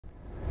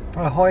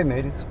Ahoy,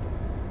 mateys.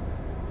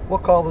 We'll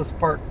call this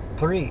part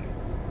 3.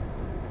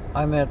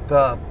 I'm at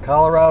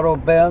Colorado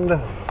Bend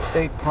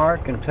State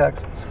Park in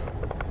Texas.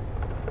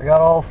 I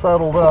got all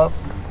settled up.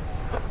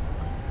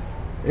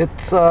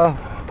 It's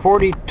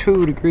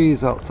 42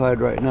 degrees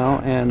outside right now,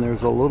 and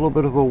there's a little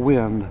bit of a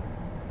wind.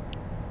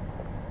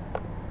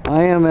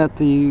 I am at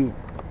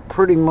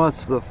pretty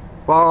much the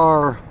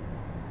far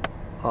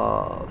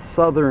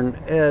southern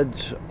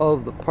edge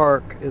of the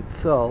park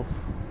itself.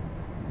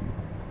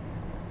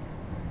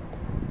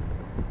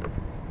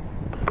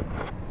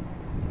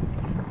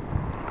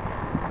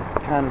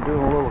 Kind of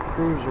doing a little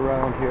cruise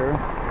around here.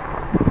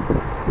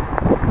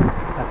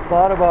 I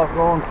thought about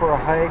going for a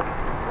hike,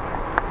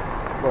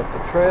 but the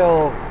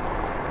trail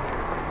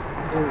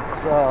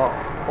is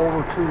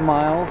over 2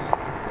 miles,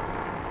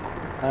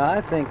 and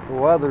I think the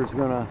weather's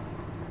gonna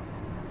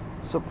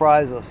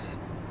surprise us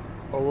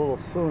a little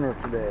sooner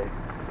today.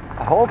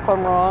 I hope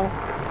I'm wrong.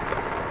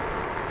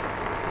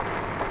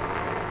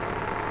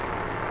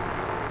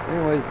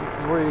 Anyways, this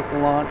is where you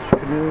can launch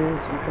canoes.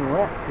 You can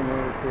rent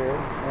canoes here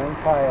and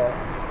kayaks.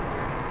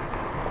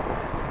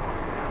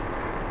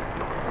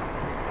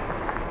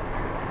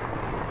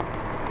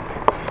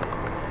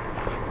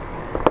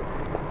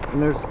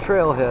 And there's a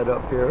trailhead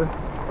up here.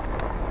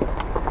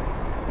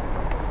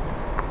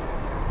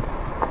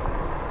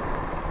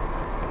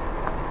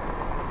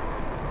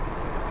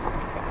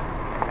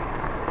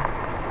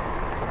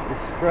 The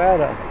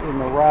strata in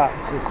the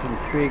rocks just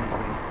intrigues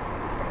me.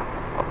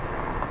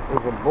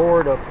 There's a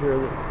board up here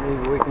that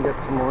maybe we can get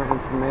some more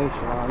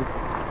information on.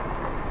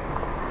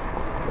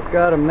 I've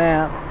got a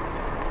map.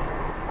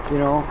 You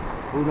know,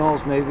 who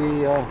knows,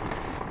 maybe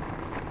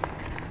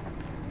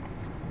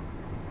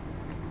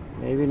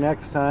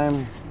next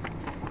time.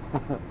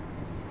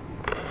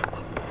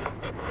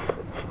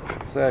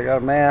 So I got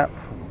a map,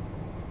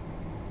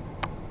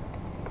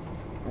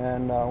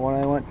 and when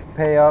I went to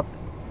pay up,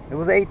 it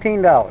was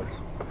 $18.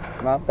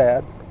 Not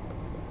bad.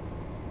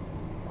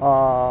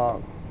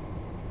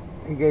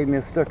 He gave me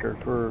a sticker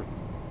for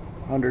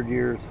 100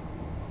 years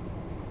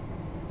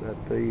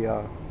that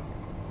the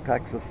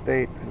Texas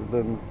state has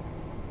been,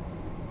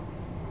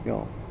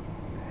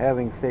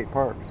 having state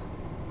parks.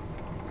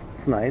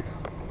 It's nice.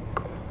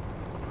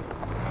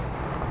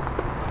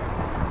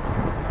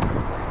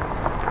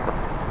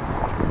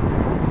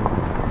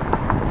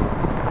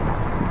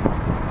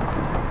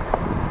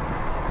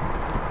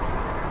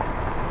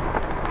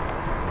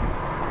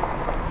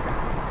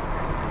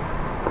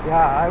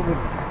 Yeah,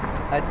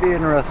 I'd be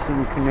interested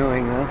in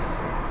canoeing this.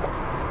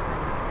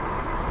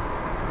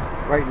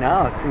 Right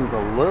now it seems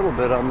a little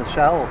bit on the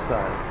shallow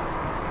side.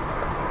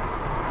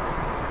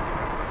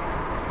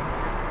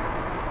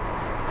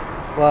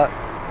 But,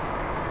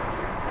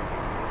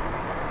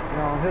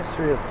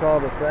 history has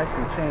taught us that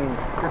can change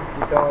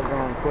pretty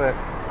doggone quick.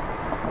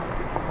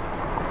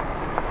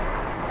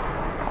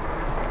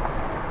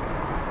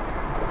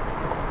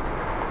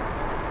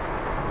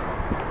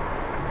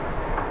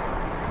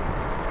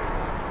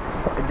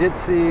 I did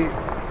see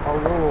a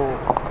little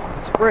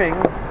spring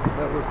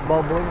that was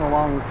bubbling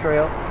along the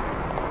trail,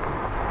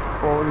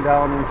 flowing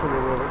down into the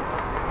river.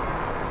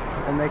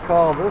 And they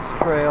call this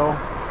trail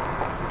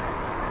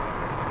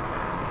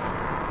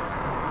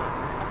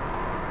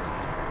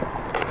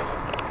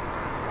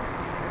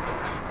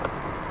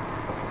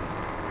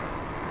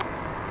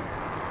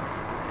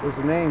there's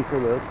a name for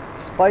this,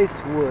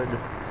 Spicewood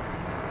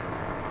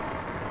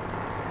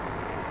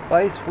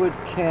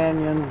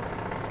Canyon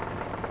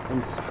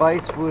and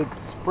Spicewood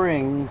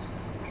Springs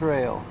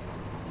Trail.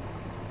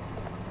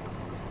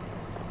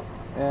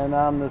 And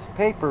on this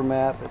paper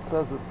map it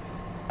says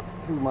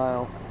it's 2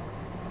 miles,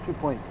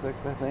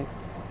 2.6 I think.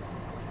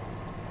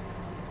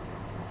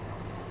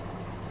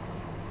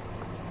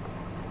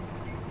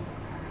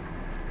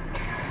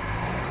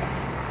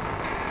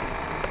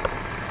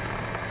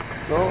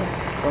 So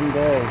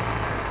someday,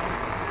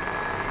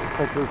 looks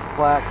like there's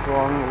plaques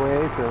along the way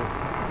to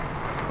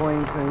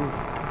explain things.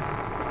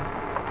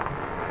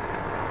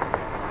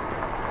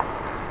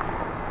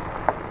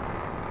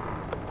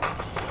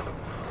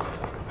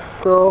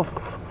 So,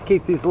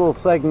 keep these little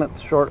segments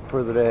short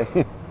for the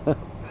day.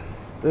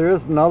 There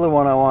is another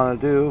one I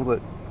want to do,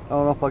 but I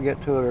don't know if I'll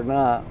get to it or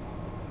not.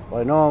 But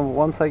I know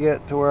once I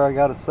get to where I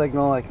got a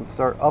signal, I can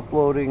start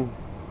uploading.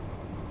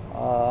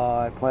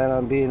 I plan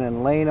on being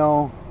in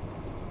Lano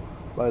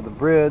by the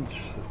bridge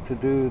to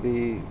do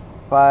the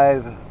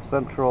 5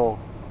 Central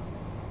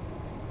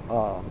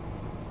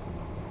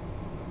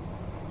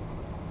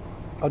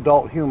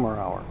Adult Humor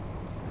Hour.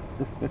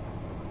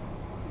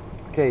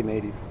 Okay,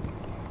 mateys.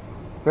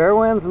 Fair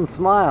winds and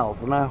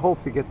smiles, and I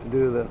hope you get to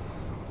do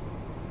this.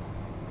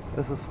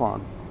 This is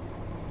fun.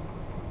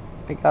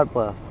 May God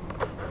bless.